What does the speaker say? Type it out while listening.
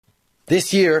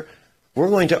This year, we're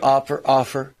going to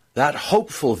offer that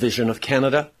hopeful vision of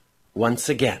Canada once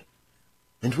again.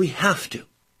 And we have to.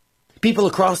 People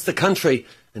across the country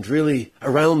and really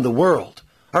around the world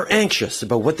are anxious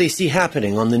about what they see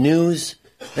happening on the news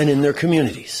and in their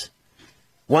communities.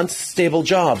 Once stable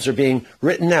jobs are being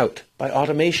written out by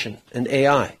automation and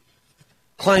AI.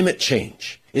 Climate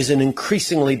change is an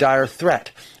increasingly dire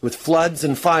threat, with floods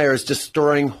and fires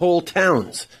destroying whole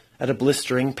towns at a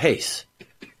blistering pace.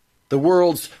 The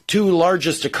world's two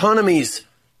largest economies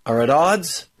are at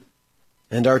odds,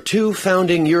 and our two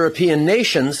founding European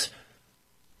nations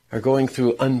are going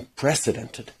through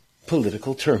unprecedented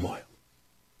political turmoil.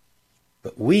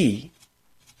 But we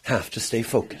have to stay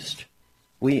focused.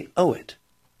 We owe it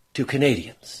to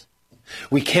Canadians.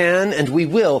 We can and we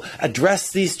will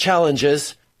address these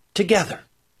challenges together.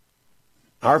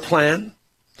 Our plan,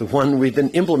 the one we've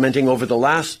been implementing over the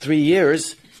last 3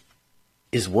 years,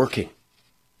 is working.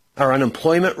 Our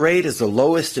unemployment rate is the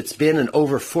lowest it's been in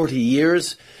over 40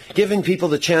 years, giving people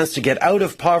the chance to get out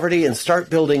of poverty and start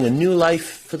building a new life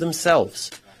for themselves.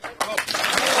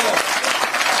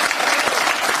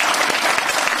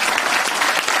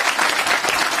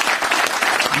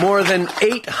 More than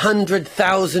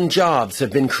 800,000 jobs have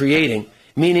been creating,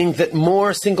 meaning that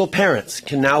more single parents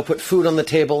can now put food on the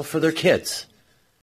table for their kids.